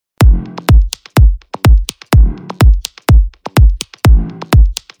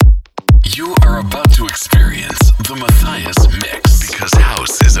You are about to experience the Matthias Mix, because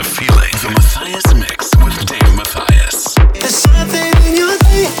house is a feeling. The Matthias Mix with Dave Matthias. There's something in your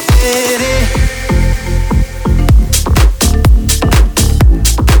DNA.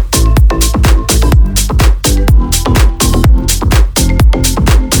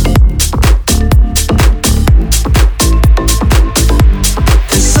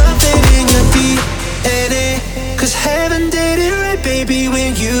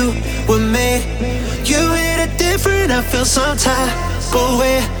 I feel some type of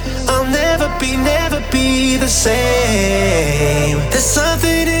way. I'll never be the same. There's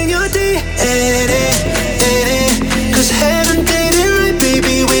something in your DNA. Cause heaven did it right,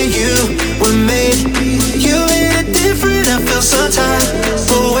 baby, when you were made. You hit it different, I feel some type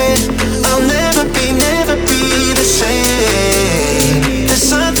of way. I'll never be the same. There's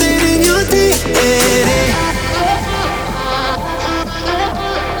something in your DNA.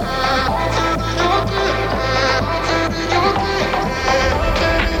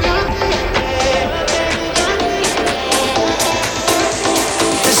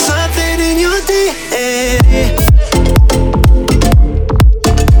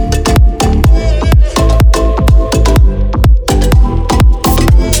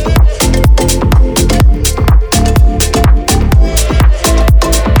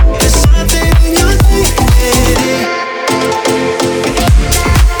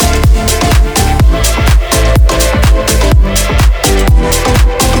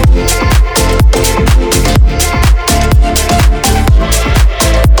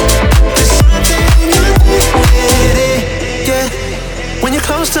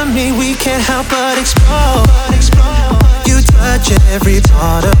 Can't help but explore. You touch every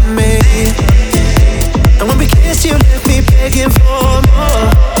part of me, and when we kiss, you left me begging for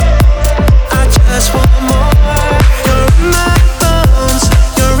more. I just want more. You're in my bones,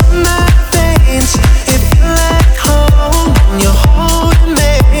 you're in my veins. It feels like home when you're holding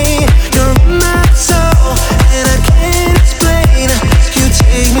me. You're in my soul, and I can't explain. You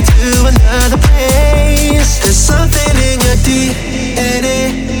take me to another place. There's something in your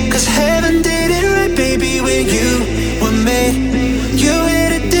DNA. Cause heaven did it right, baby, when you were made. You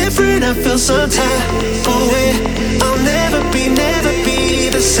hit it different, I feel some type of way. I'll never be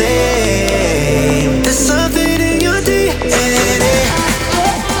the same. There's something in your DNA.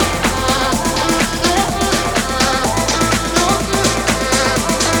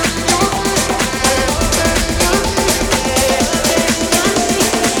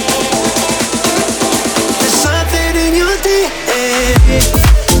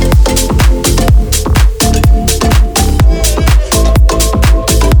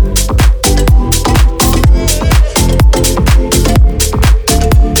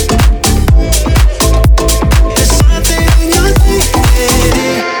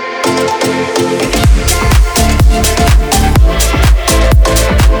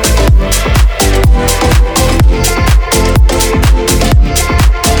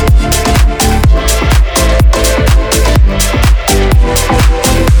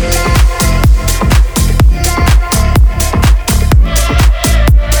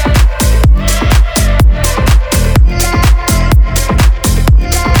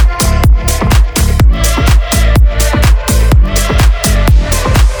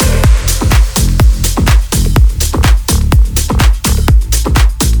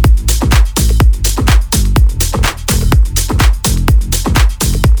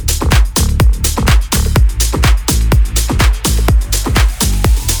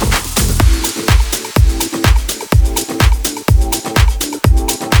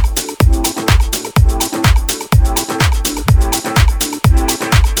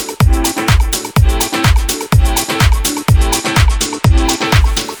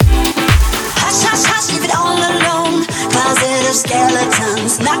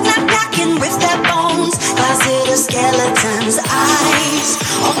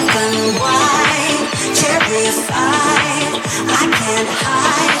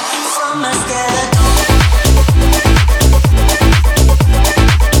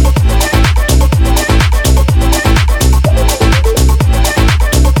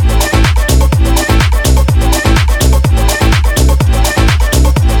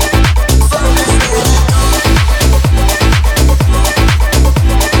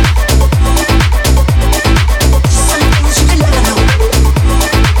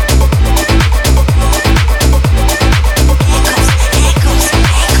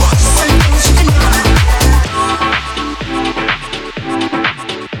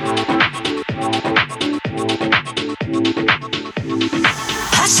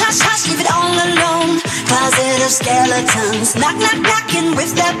 skeletons, knock, knock, knocking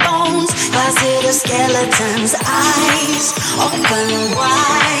with their bones. Closet of skeletons, eyes open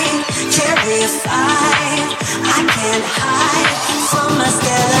wide, terrified. I can't hide from a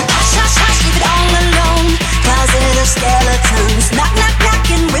skeleton. Hush, hush, hush, leave it all alone. Closet of skeletons, knock, knock,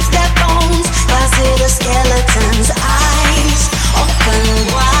 knocking with their bones. Closet of skeletons, eyes open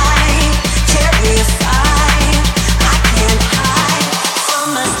wide, terrified. I can't hide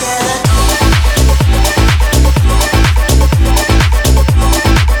from a skeleton.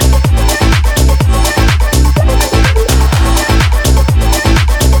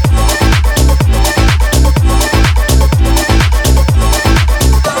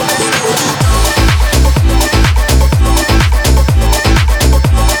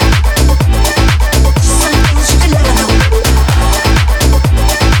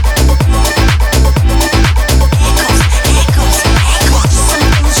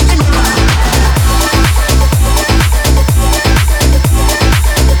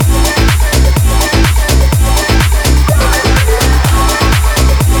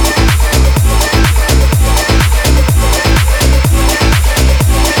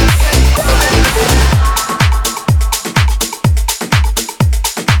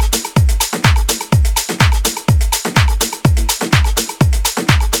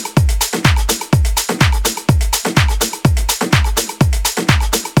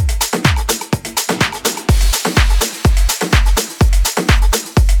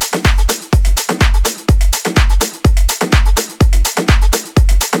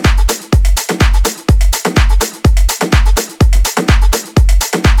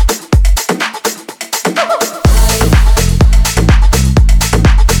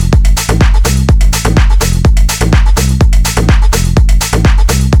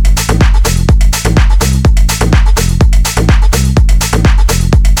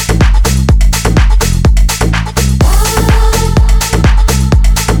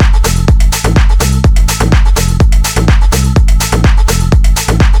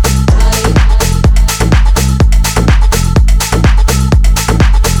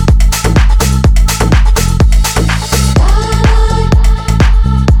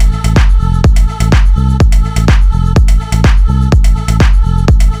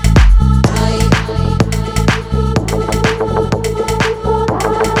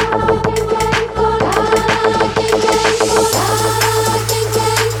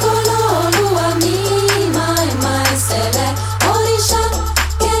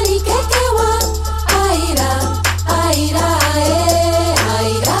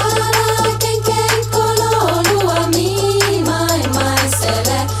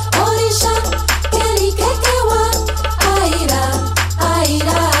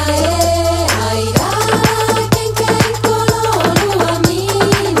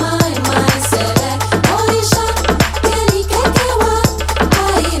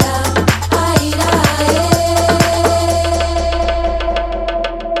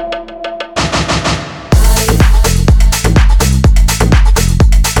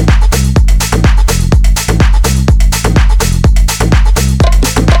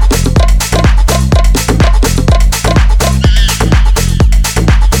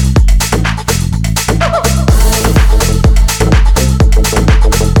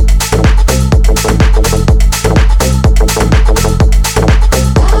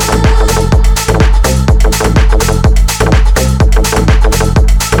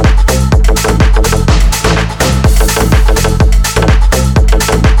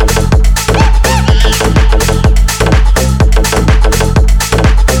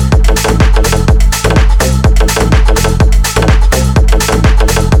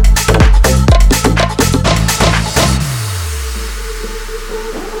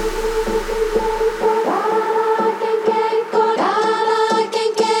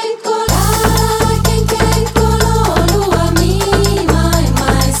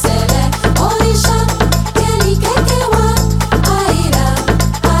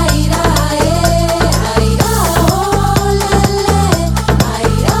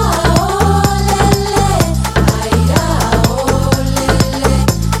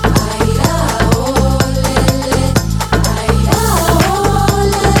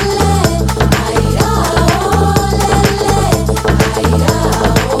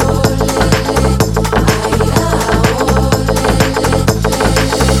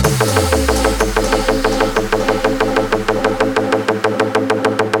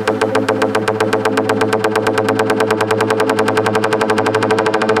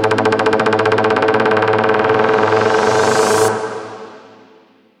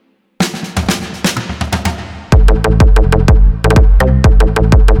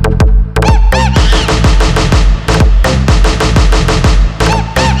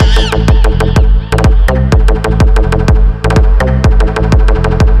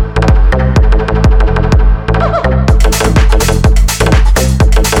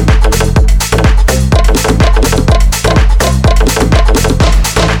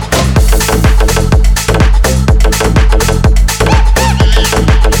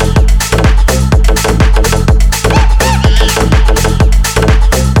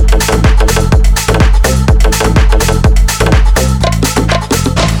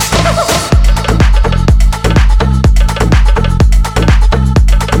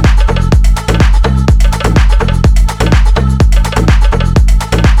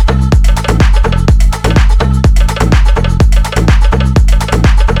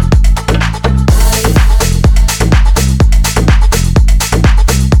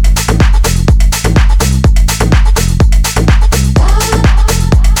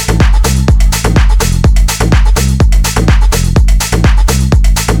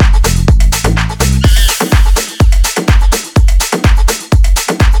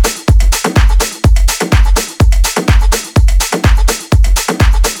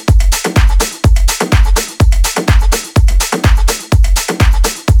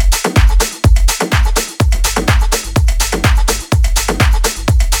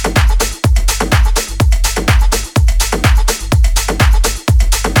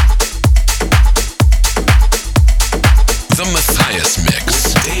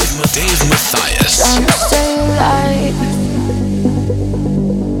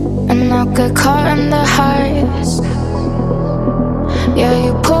 get caught in the highs. Yeah,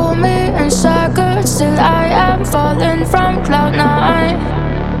 you pull me in circles till I am falling from cloud nine.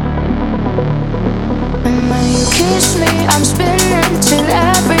 And when you kiss me, I'm spinning till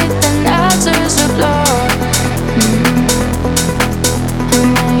everything else is a blur. And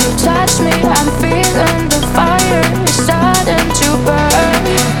when you touch me, I'm feeling the fire is starting to burn.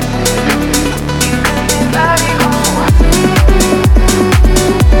 You got me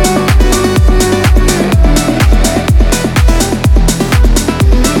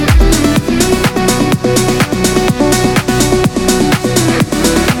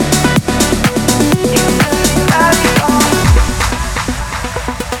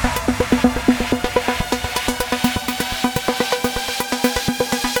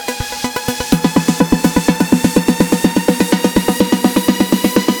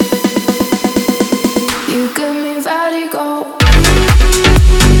body you got me,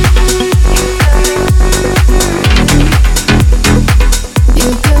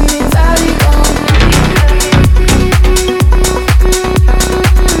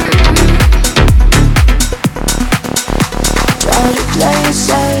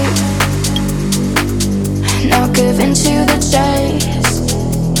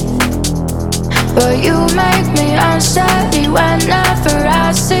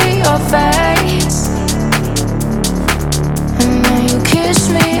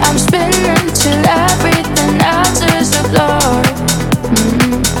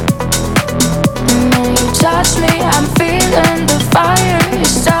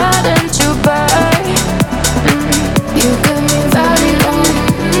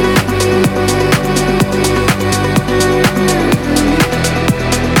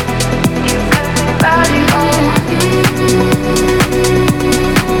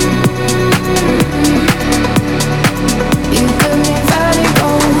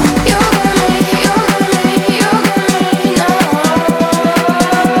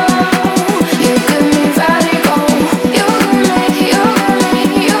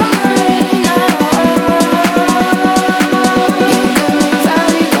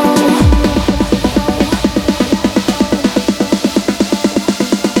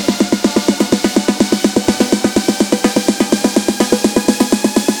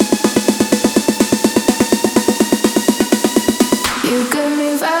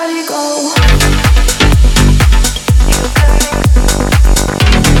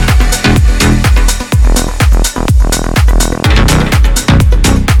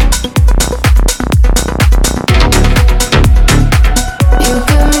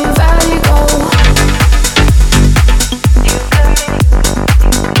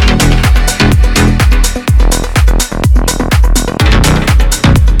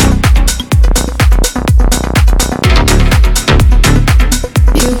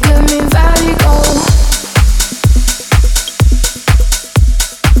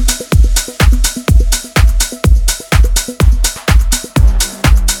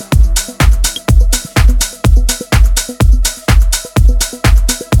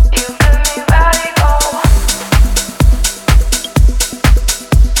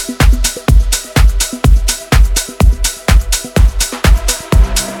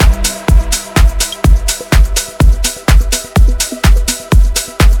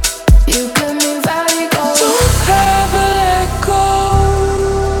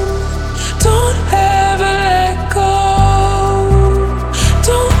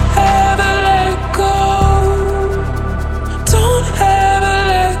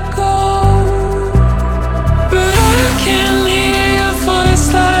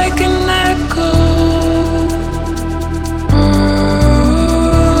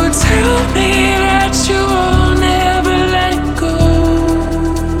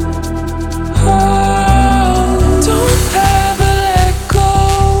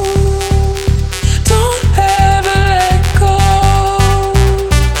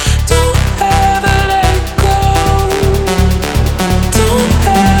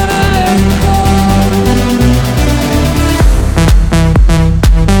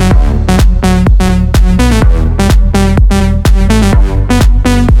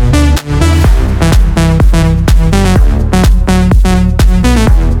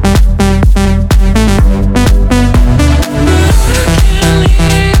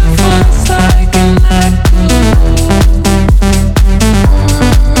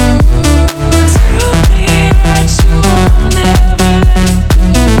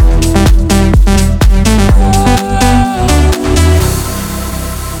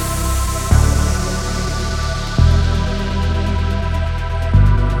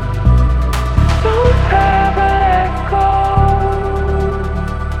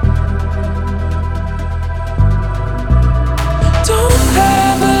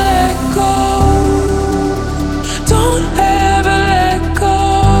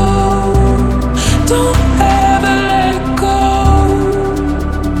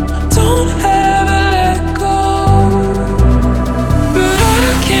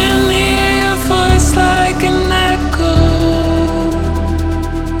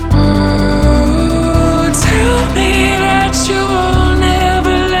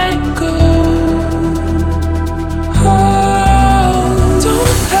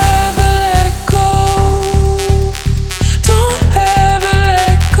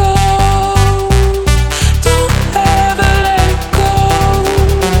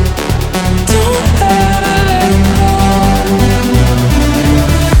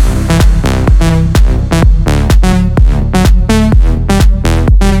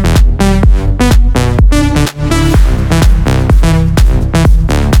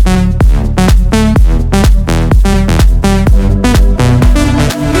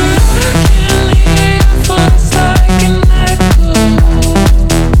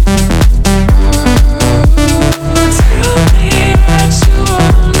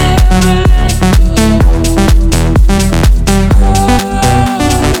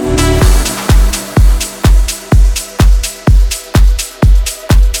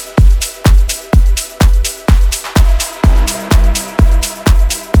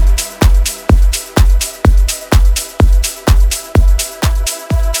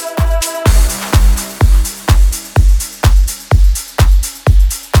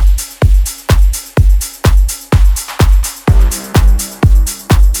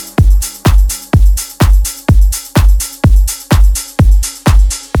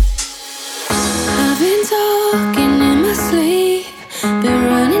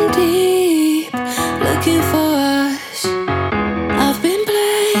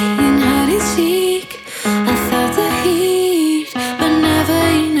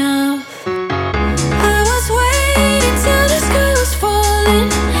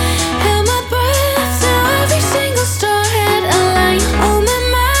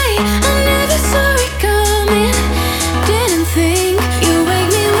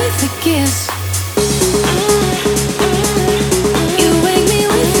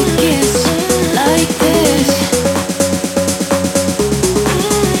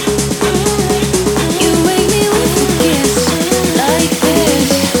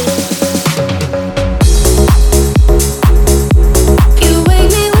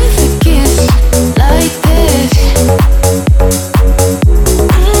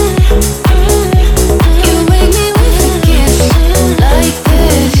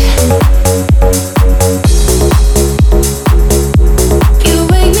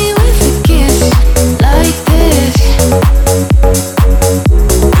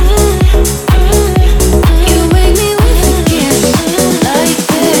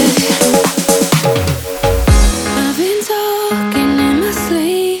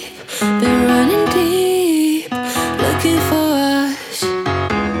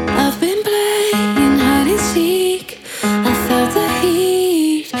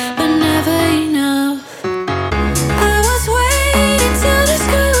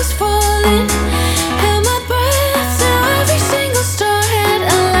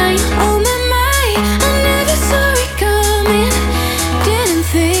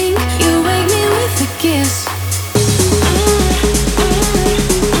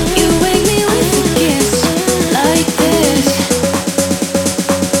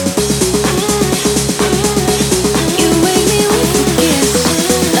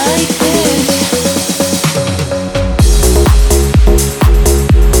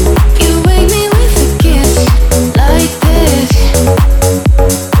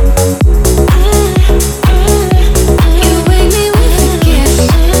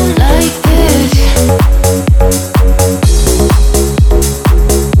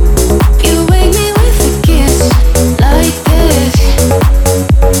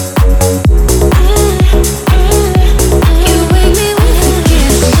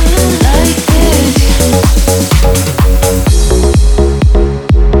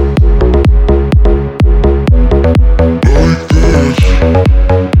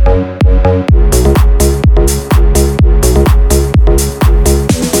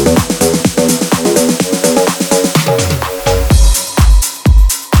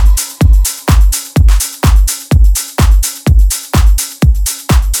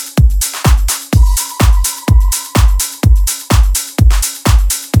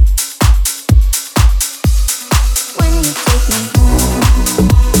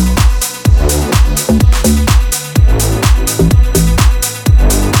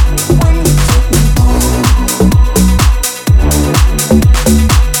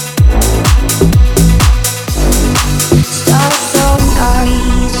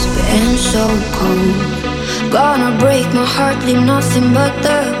 nothing but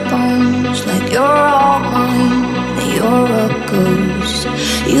the bones. Like you're all mine, that you're a ghost.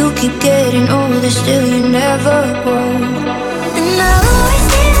 You keep getting older, still you never grow. And I'll always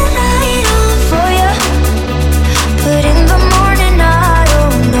be the light on for you, but in the morning I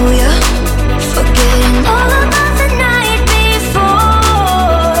don't know you. Forgetting all about the night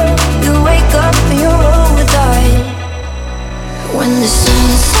before. You wake up and you're over-eyed. When the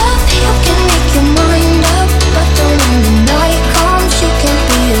sun's up, you can make your mind up, but then when the night comes, you can't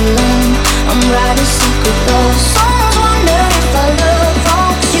be alone. I'm writing secret love songs, wonder if I love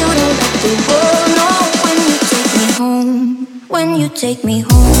wrong. You don't let the world know when you take me home. When you take me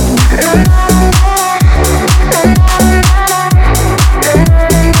home.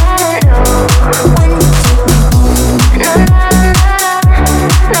 When you take me home.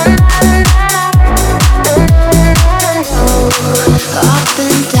 Up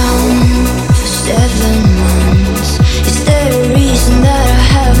and down for 7 months. Is there a reason that I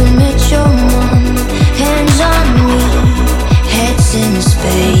haven't met your mom? Hands on me, heads in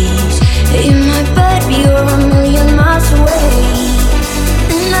space. In my bed, you're a million miles away.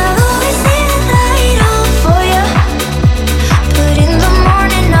 And I'll always be the light on for you, but in the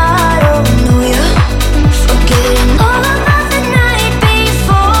morning I don't know you. Forgetting all about the night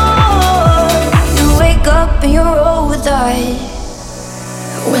before. You wake up and you're over-eyed.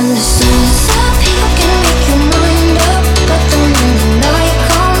 When the sun's up, you can make your mind up, but then when the night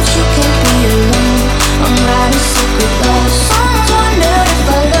comes, you can't be alone. I'm writing secret love songs, wonder if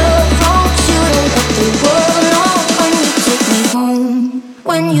I love wrong. You don't let the world know when you take me home.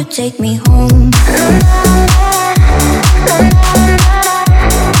 When you take me home.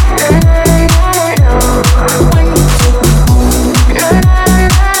 When you take me home.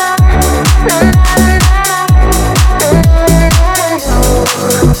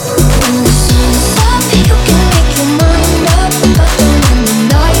 When the sun's up, you can make your mind up, but then when the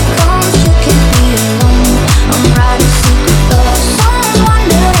night comes, you can't be alone. I'm writing secret love songs,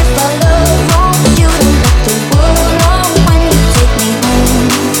 wonder if I love wrong. You don't let the world know when you take me home.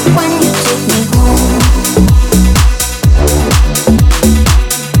 When you take me home.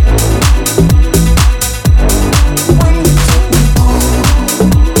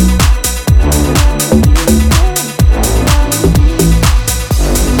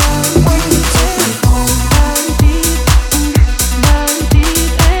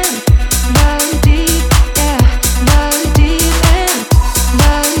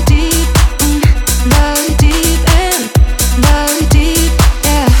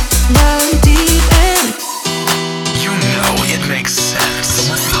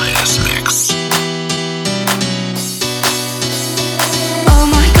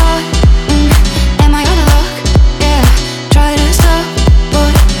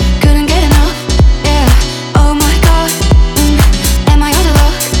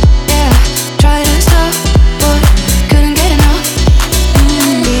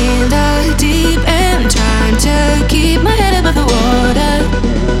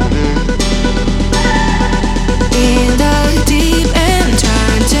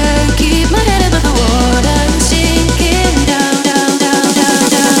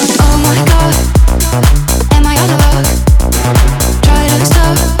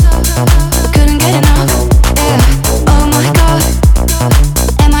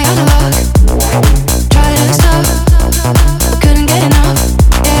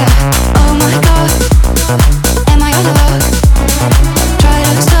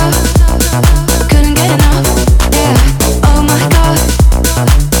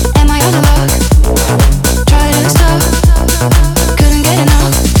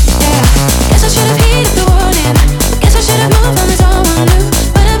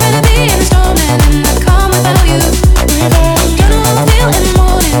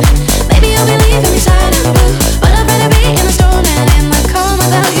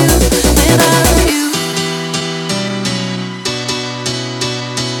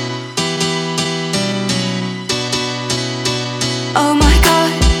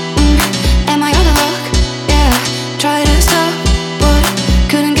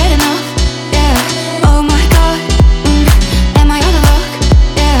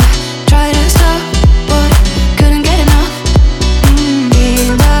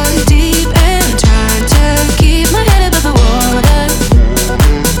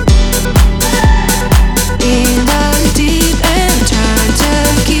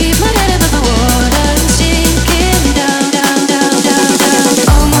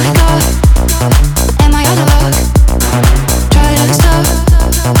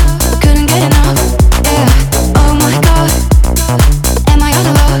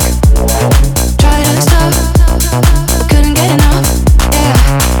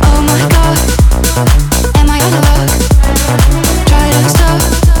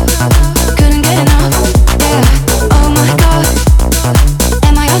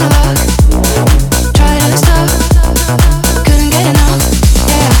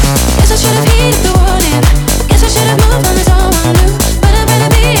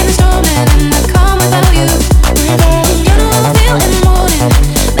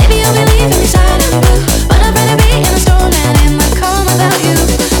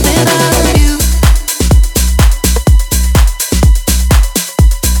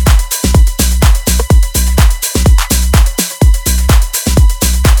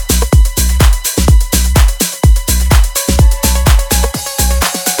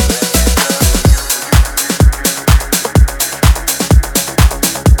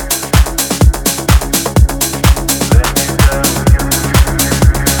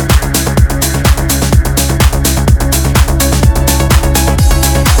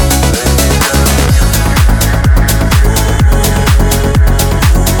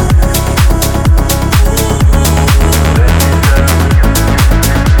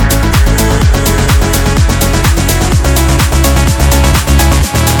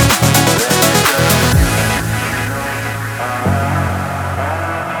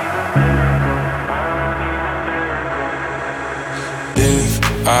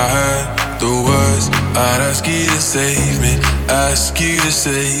 ask you to save me, ask you to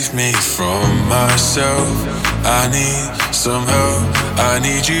save me from myself. I need some help, I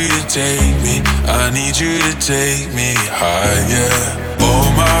need you to take me, I need you to take me higher. All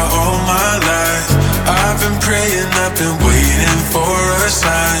my life, I've been praying, I've been waiting for a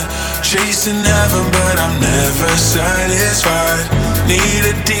sign. Chasing heaven, but I'm never satisfied. Need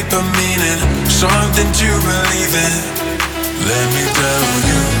a deeper meaning, something to believe in. Let me tell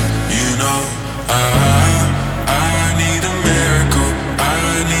you, you know, I need a miracle,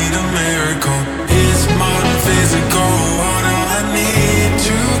 I need a miracle. It's more than physical, what I need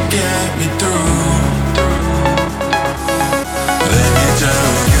to get me through. Let me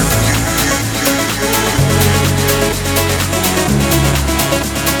tell you.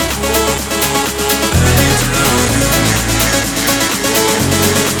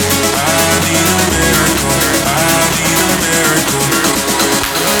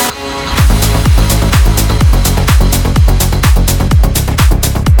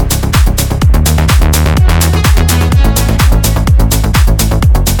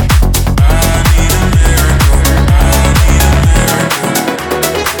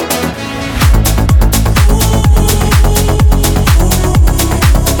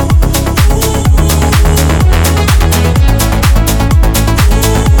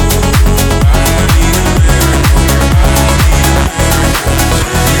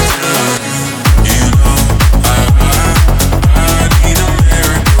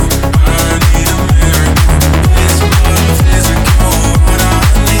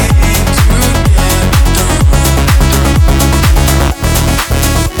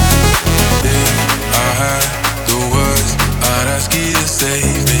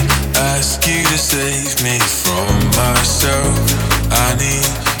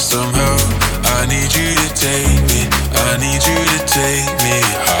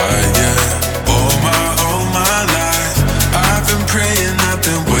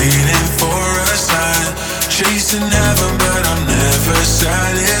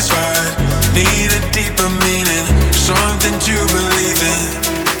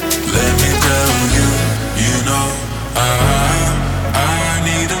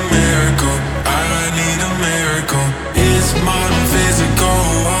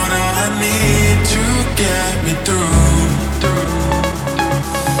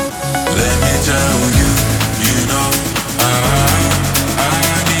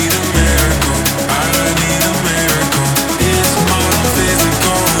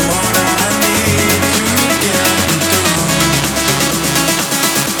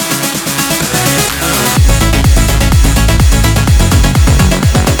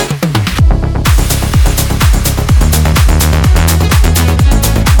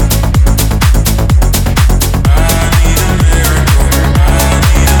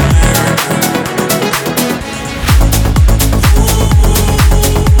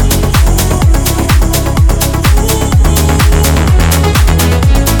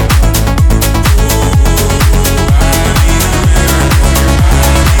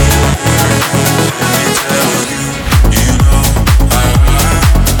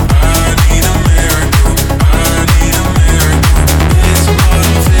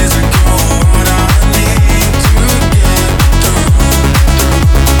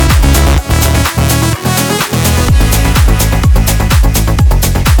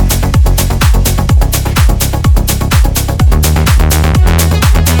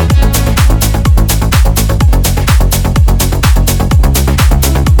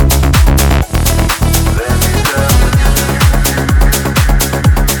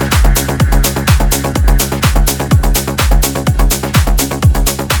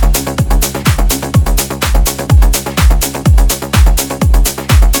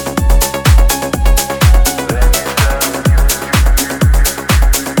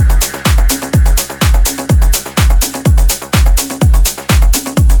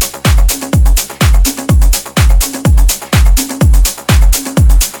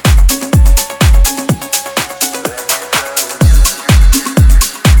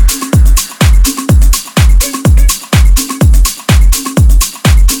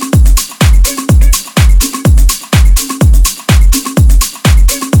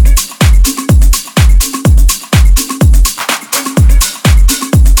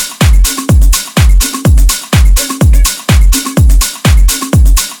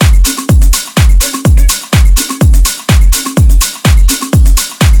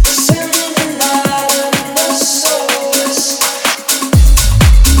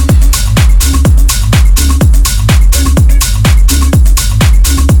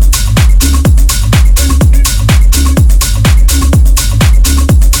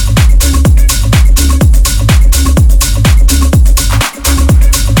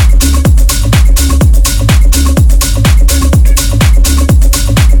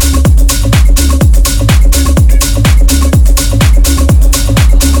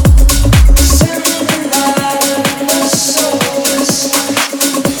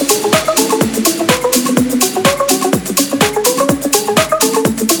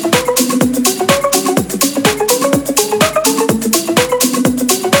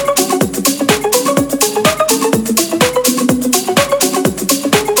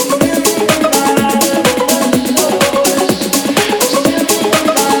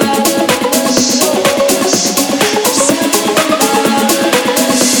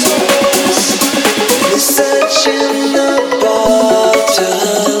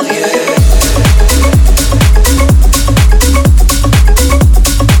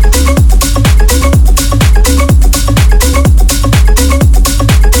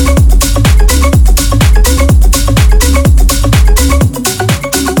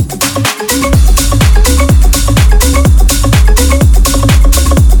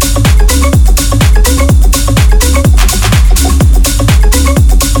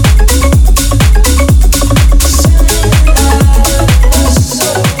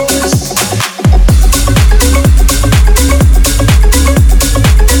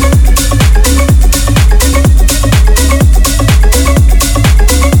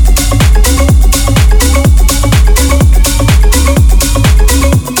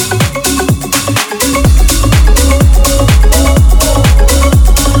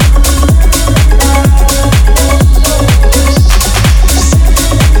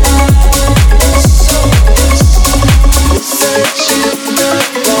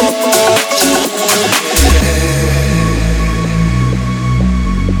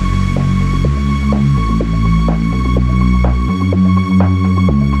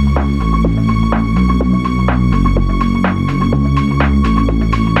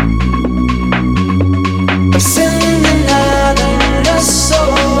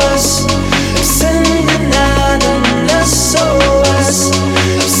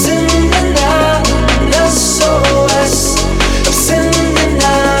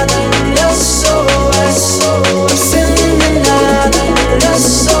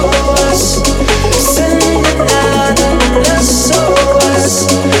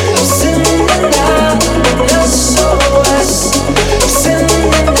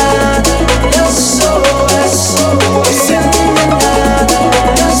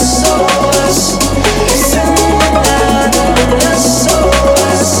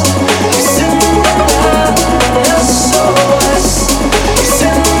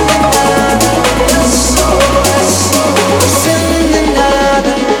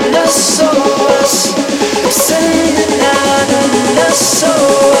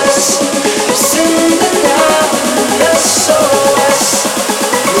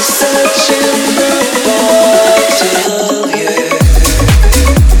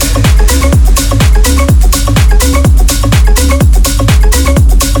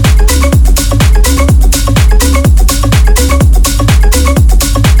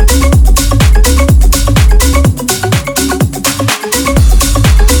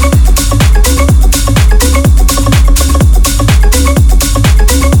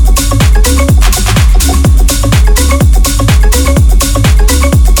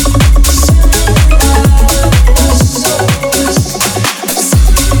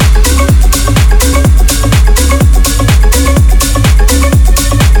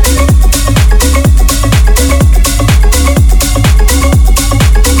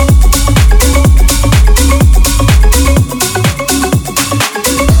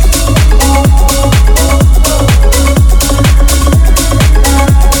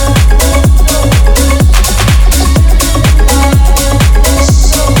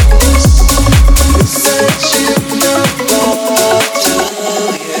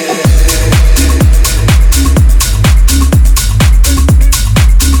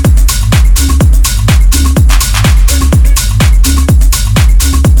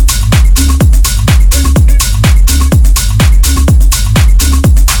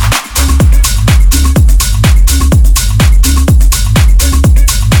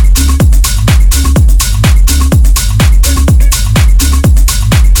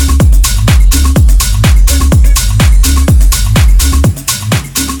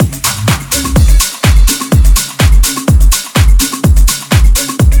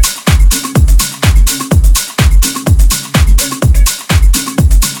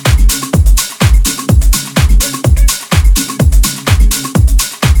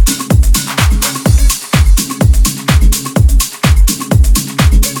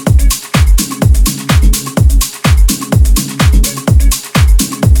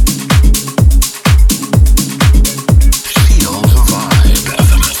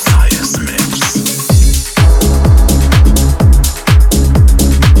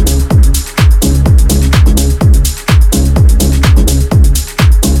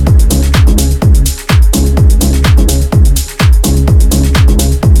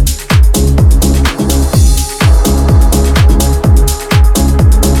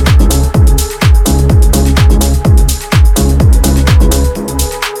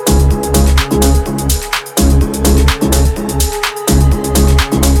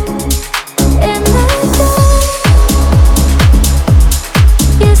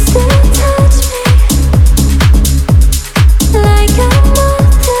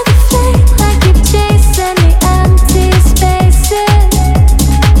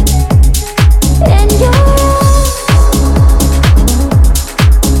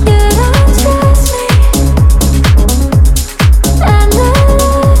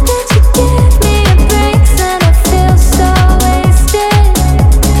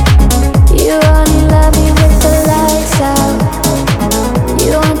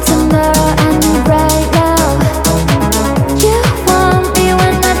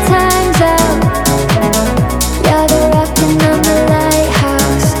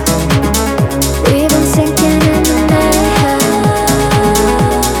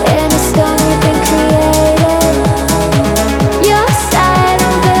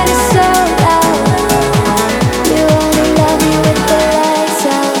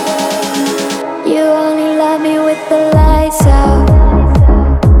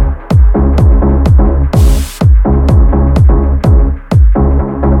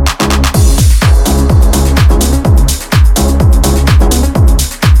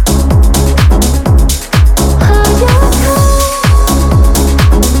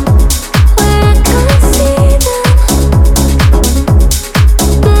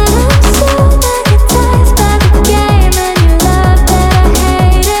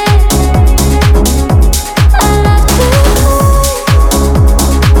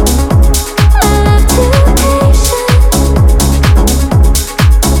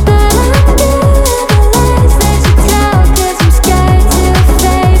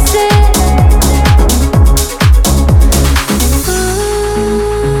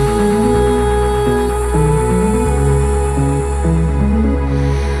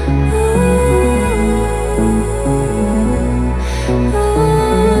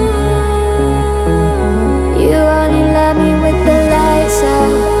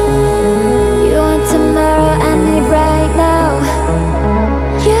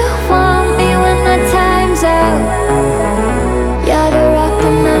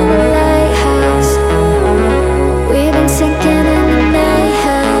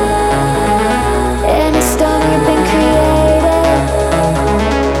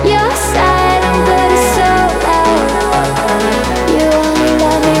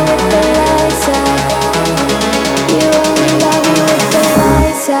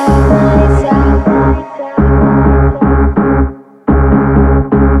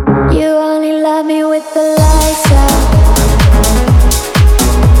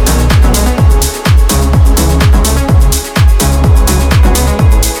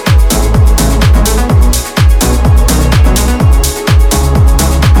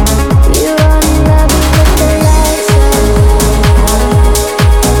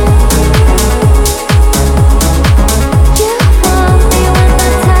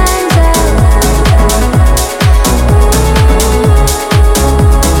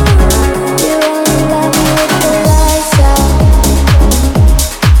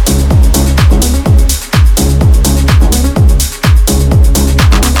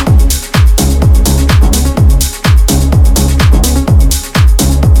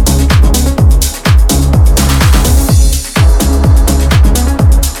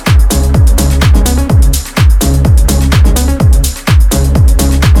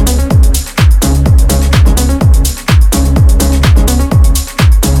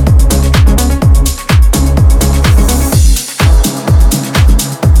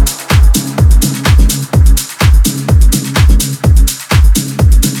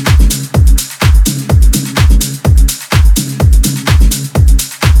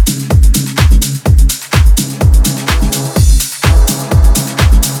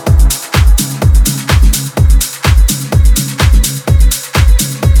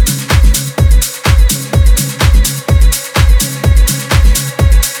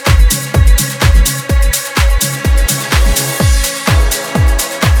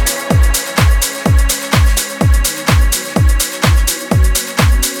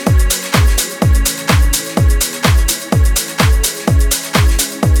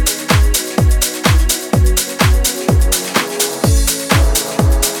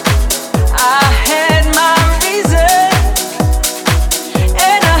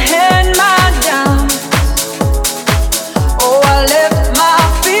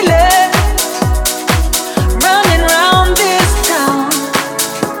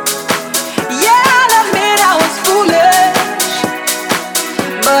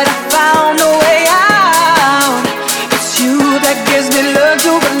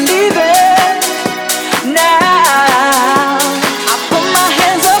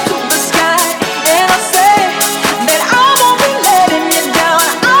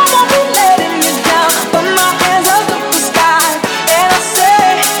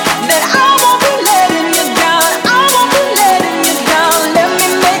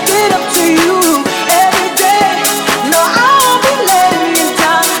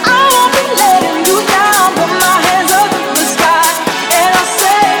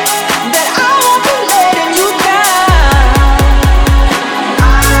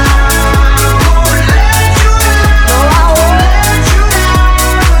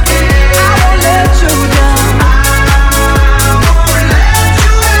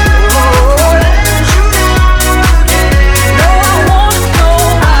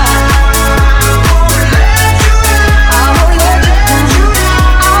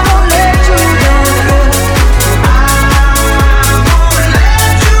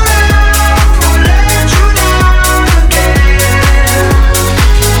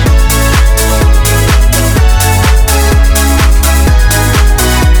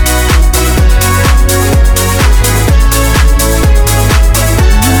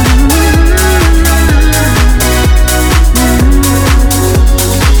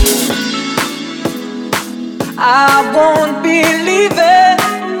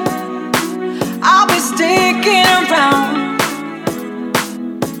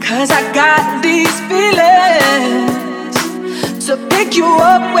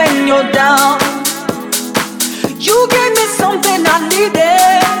 up when you're down. You gave me something I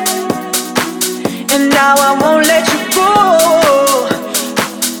needed, and now I won't let you go.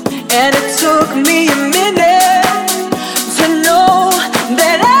 And it took me a minute to know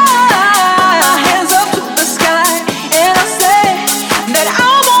that hands up to the sky, and I say that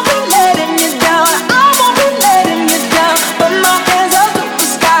I won't be letting you down. I won't be letting you down. But my hands up to the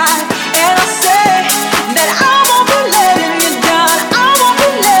sky, and I say that I won't be letting you down. I won't be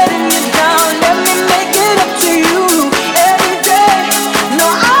letting you down. Let me make it up to you every day. No,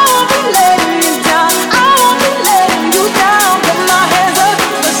 I won't be letting you down. I won't be letting you down. Put my hands up to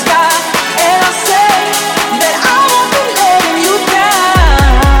the sky, and I say that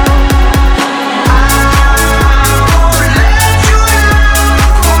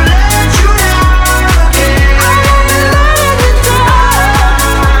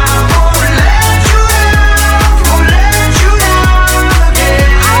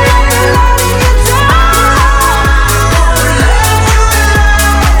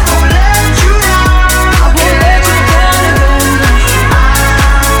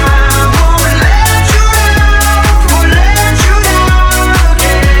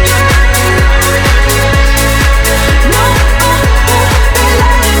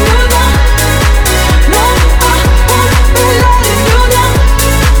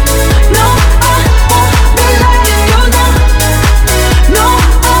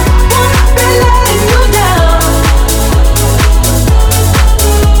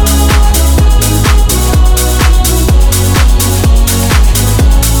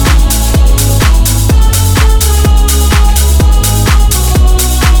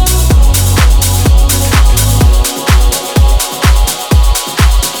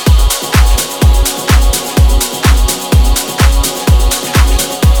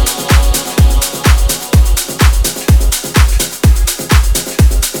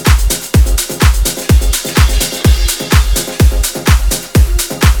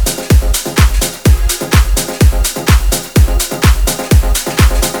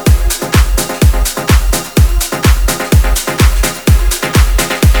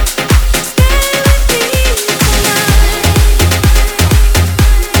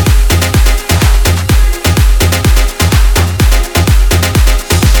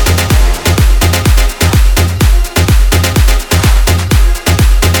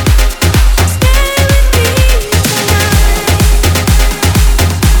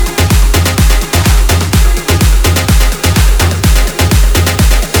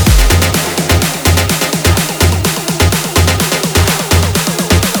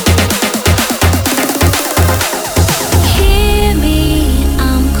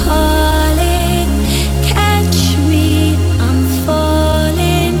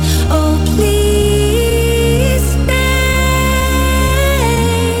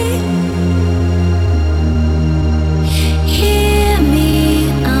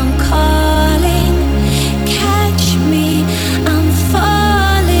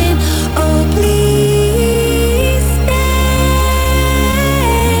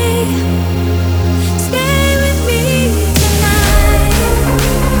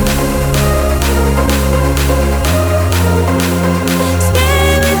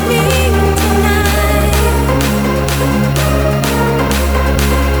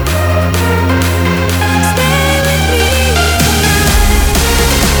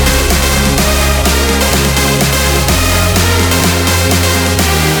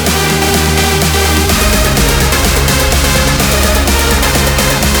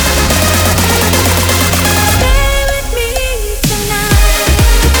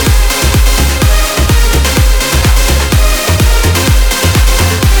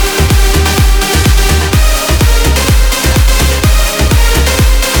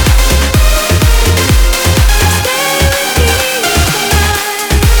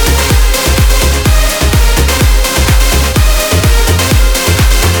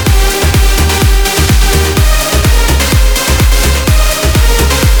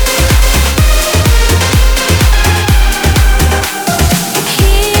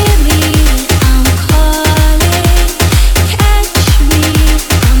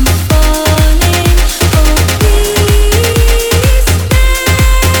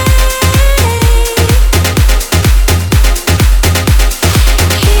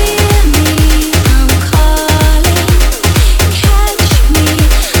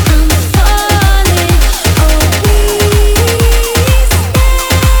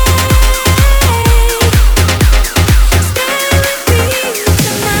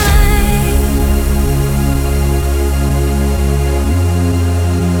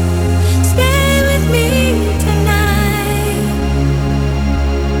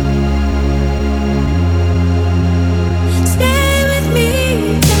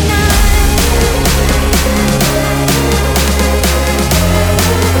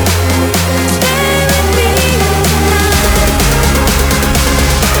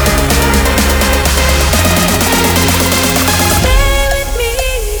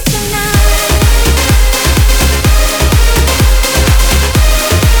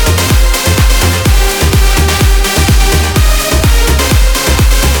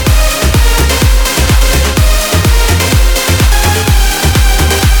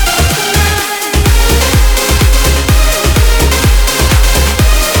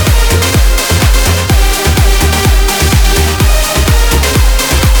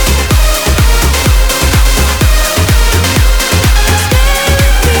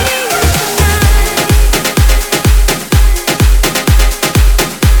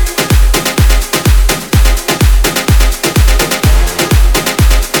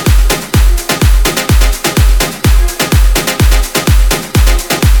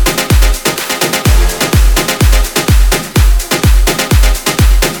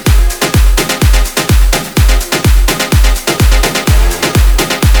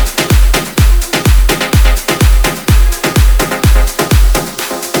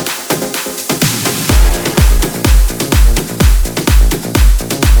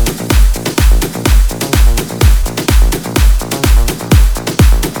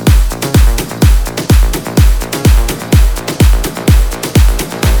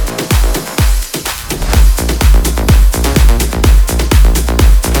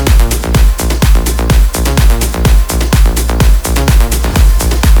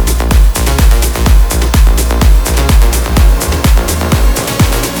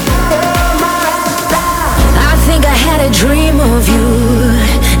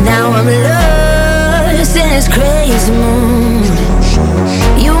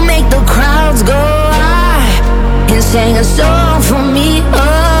sang a song for me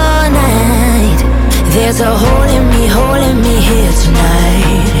all night. There's a hole in me here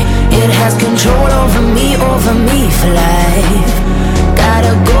tonight. It has control over me for life.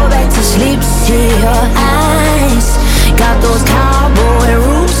 Gotta go back to sleep to see your eyes. Got those cowboy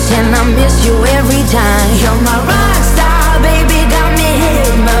roots and I miss you every time. You're my rock star, baby, got me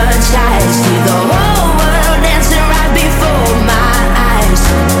hypnotized. See the whole world dancing right before my eyes.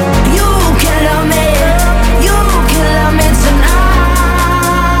 You can love me, you can love me tonight.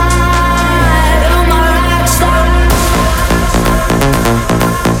 You're my rock star.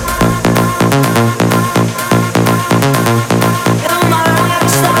 You're my rock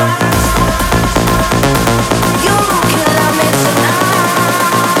star. You can love me tonight.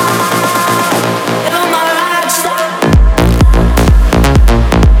 You're my rock star.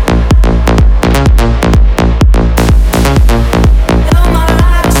 You're my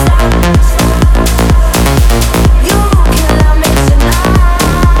rock star. You can love me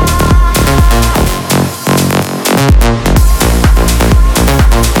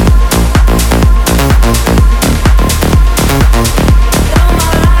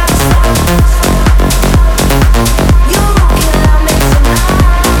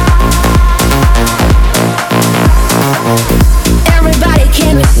Everybody,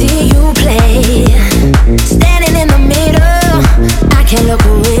 can we see you play? Standing in the middle, I can't look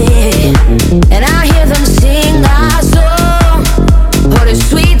away. And I hear them sing our song. Oh, the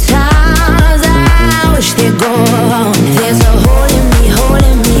sweet times, I wish they'd gone. There's a hole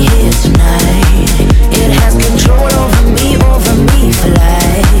in me here tonight. It has control over me for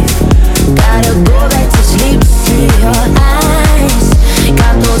life. Gotta go back to sleep to see your eyes.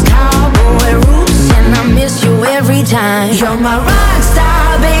 Got those cowboy roots and I miss you every time. You're my rock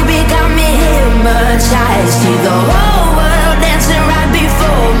star, baby, got me hypnotized. See the whole world dancing right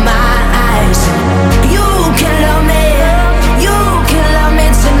before my eyes. You can love me, you can love me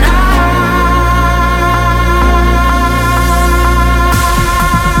tonight.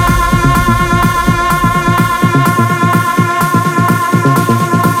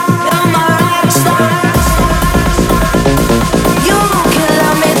 You're my rock star. You can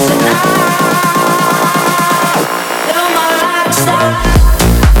love me tonight. You're my rock star.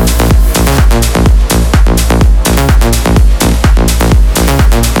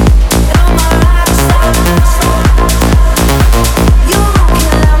 You're my rock star. You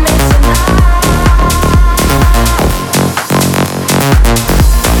can love me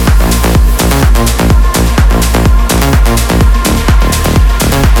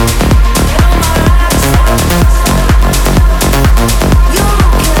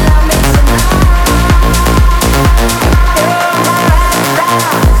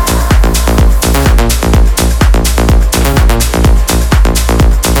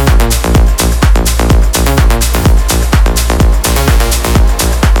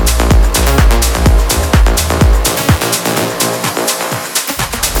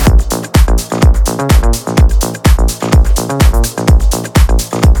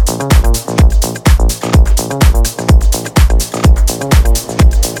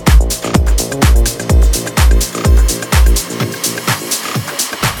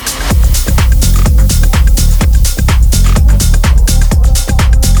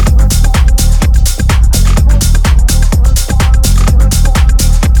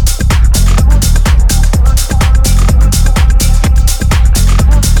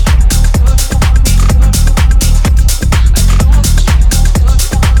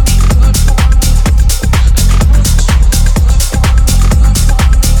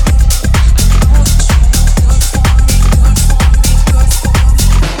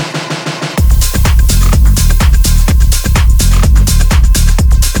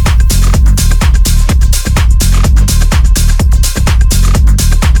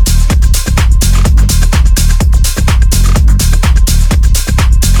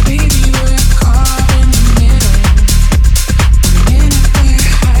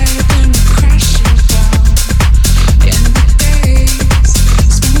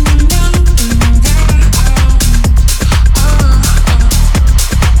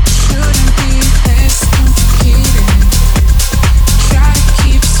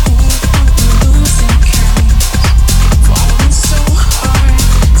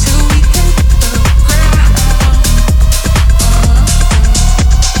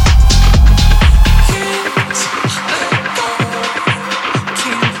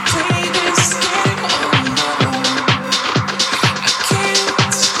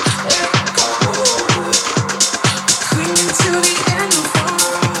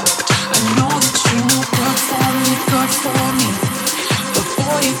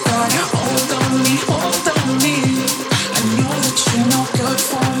Hold on me, hold on me.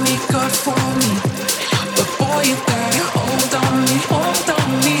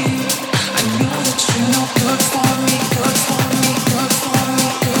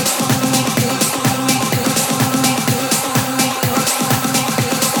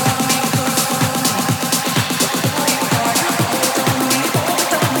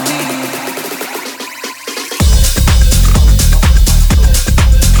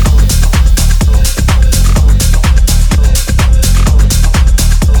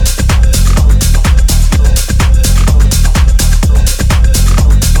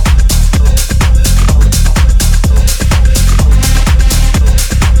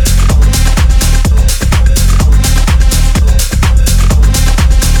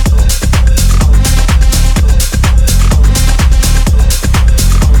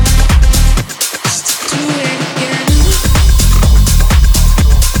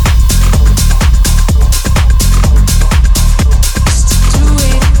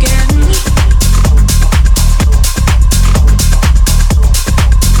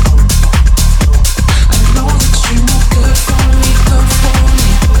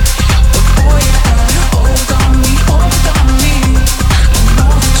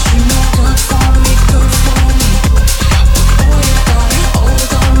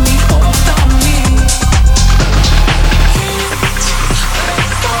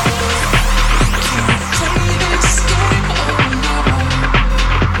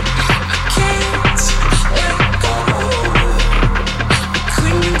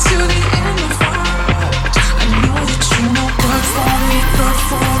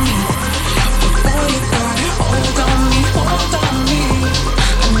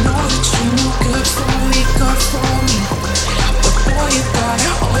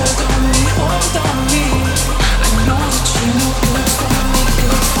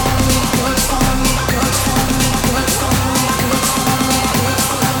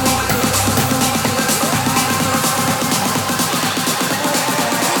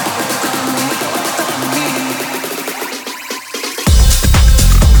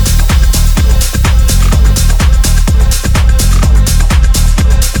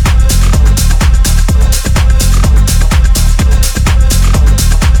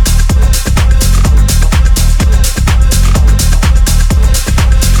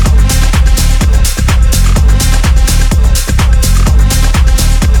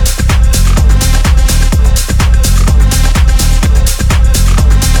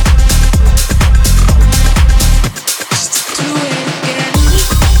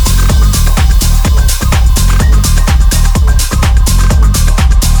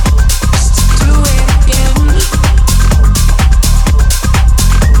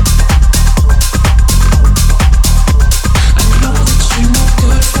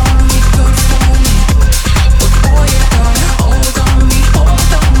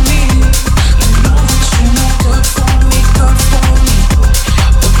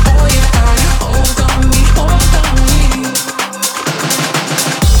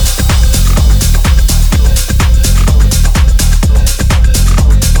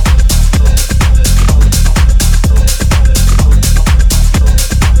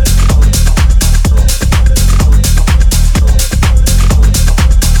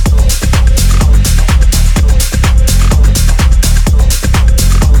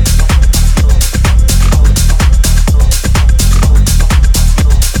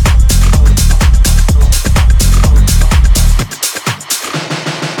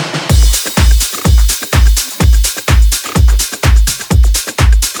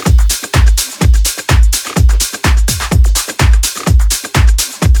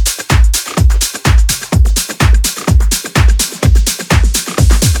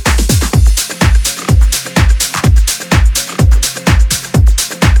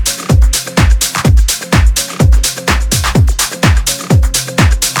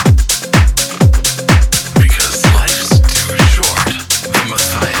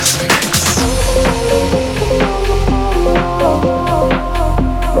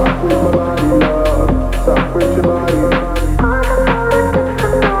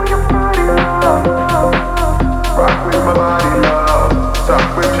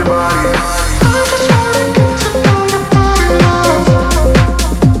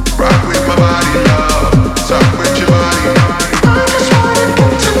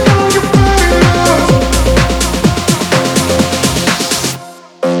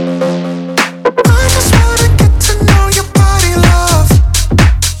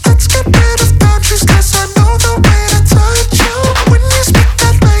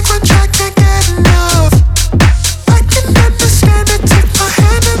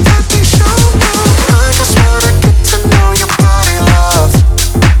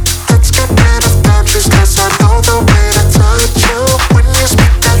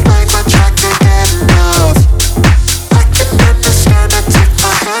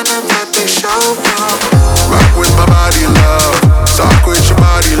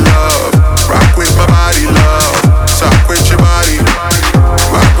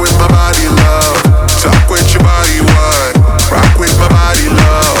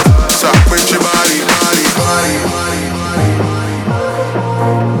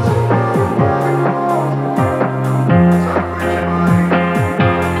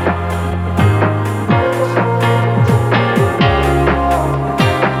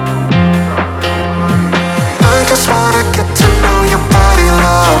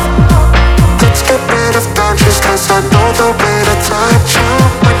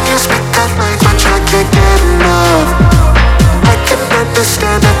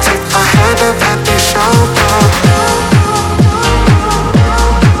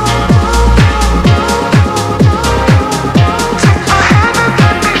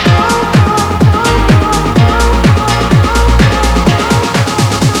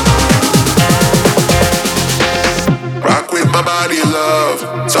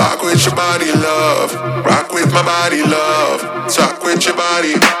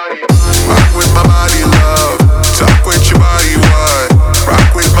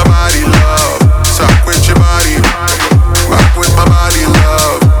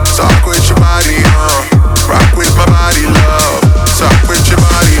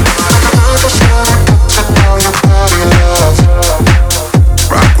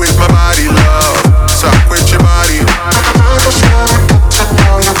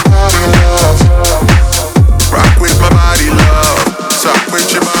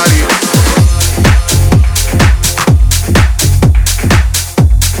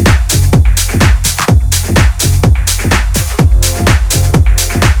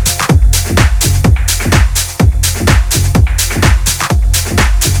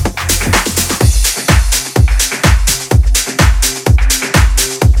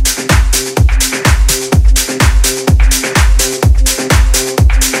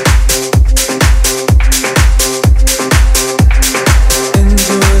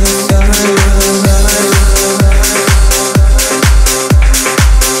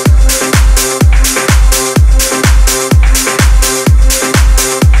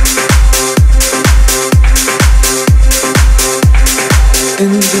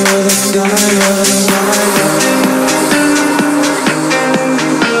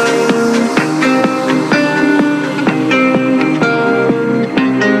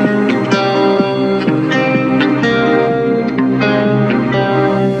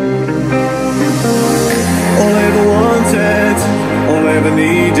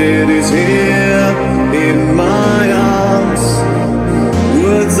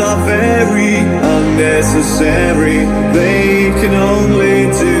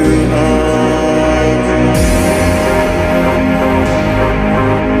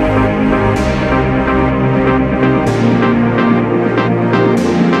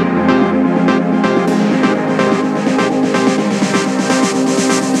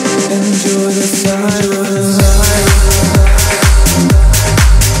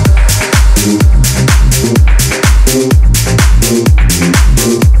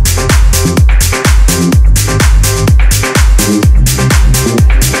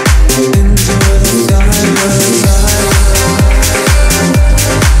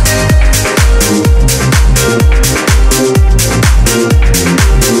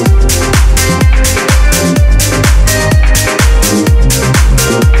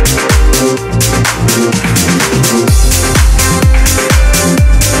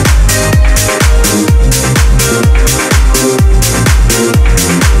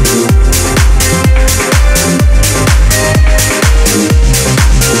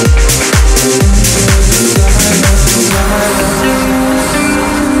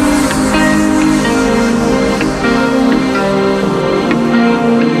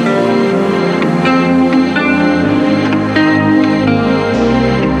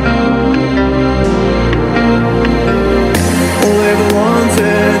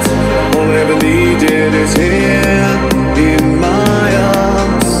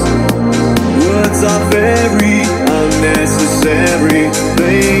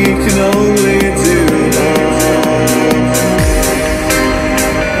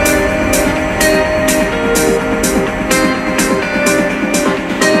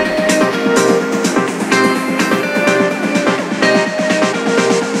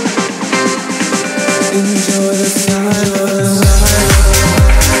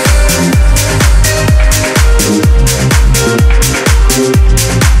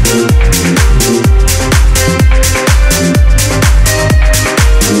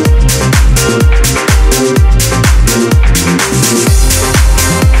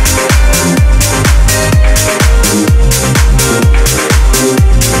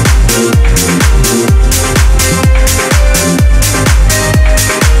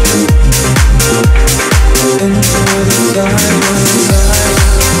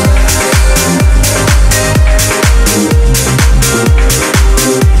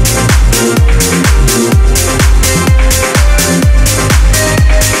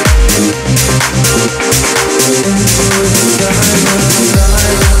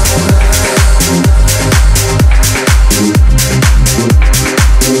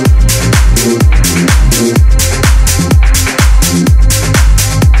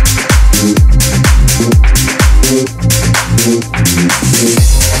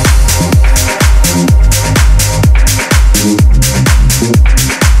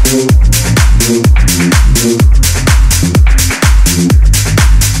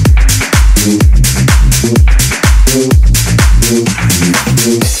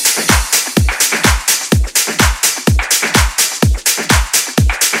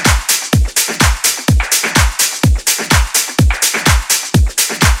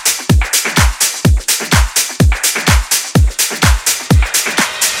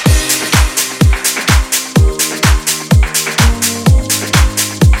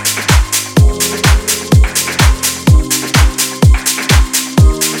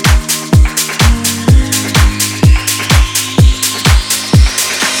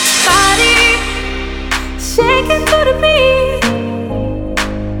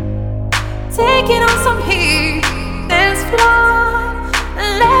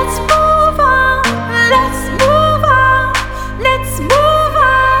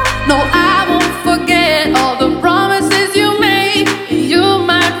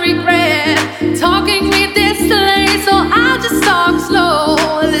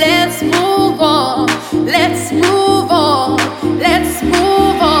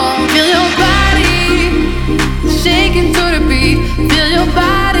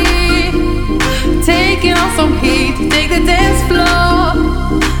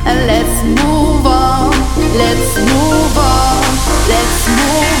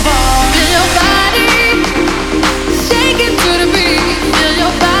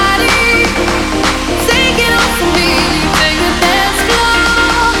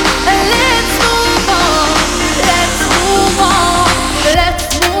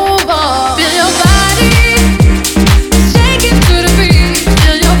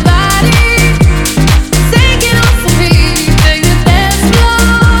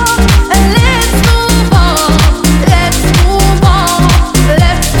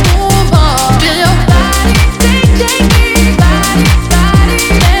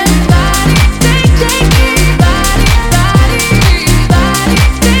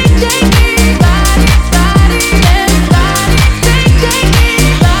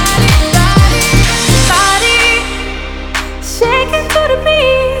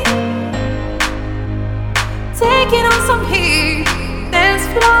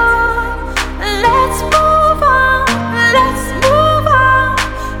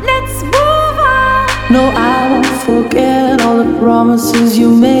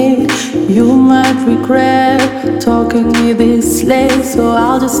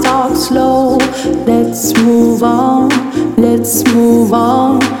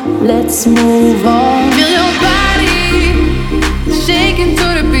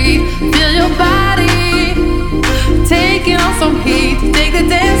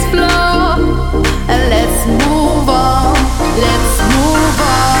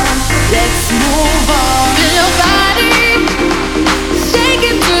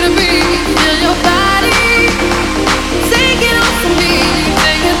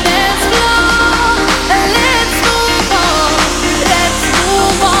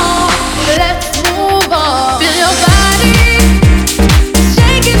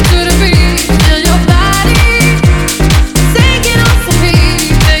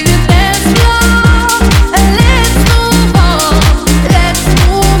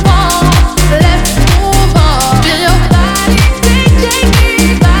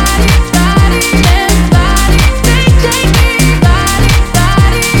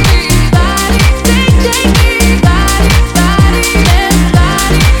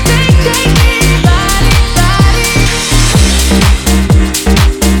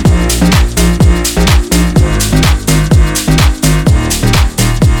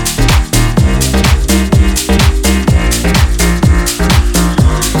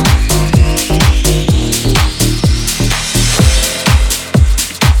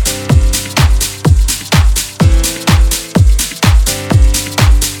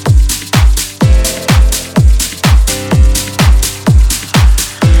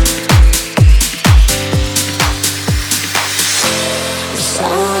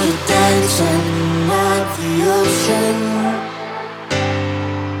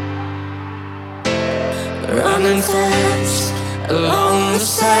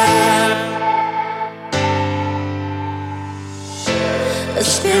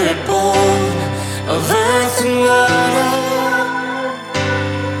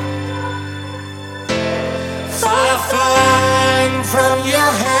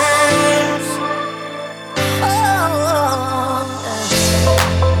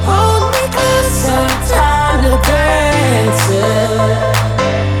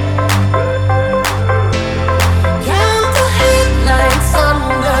 Count the headlights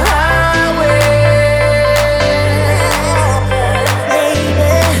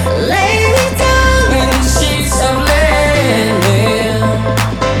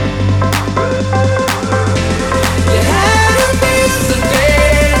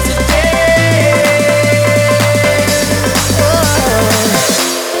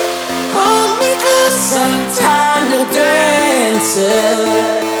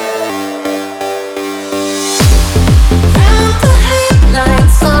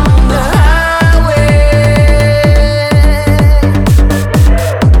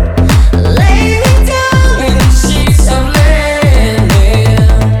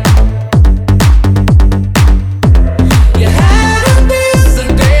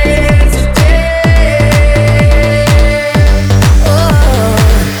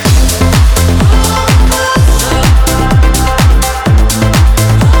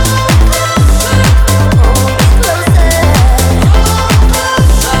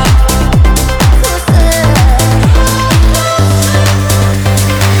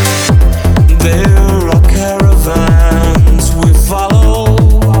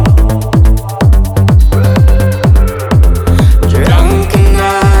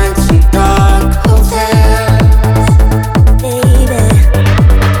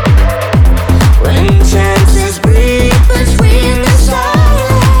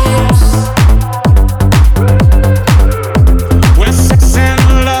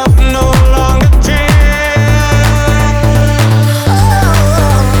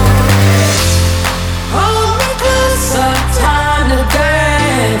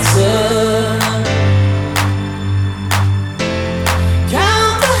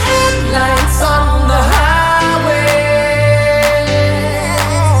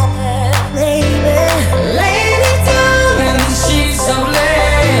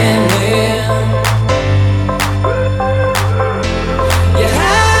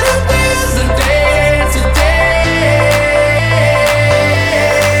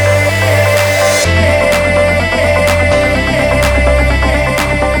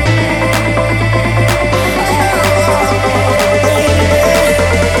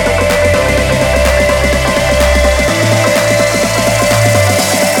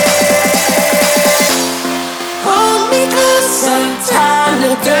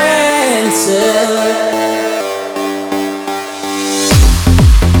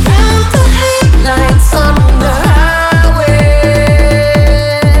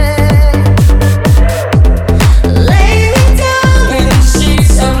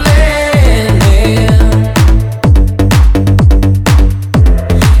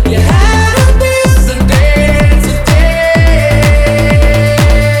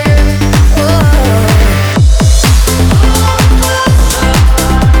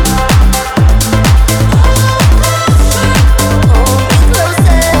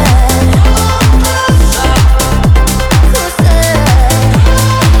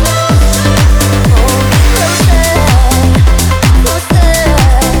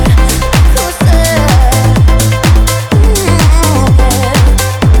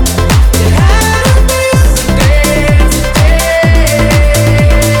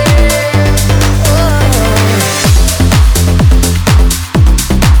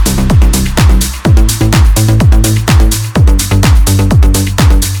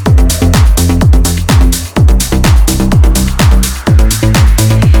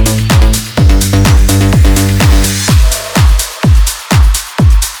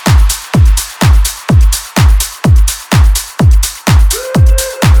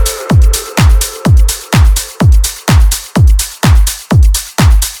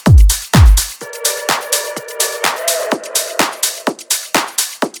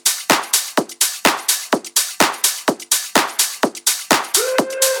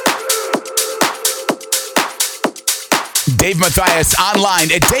Dave Mathias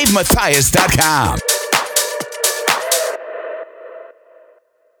online at DaveMathias.com.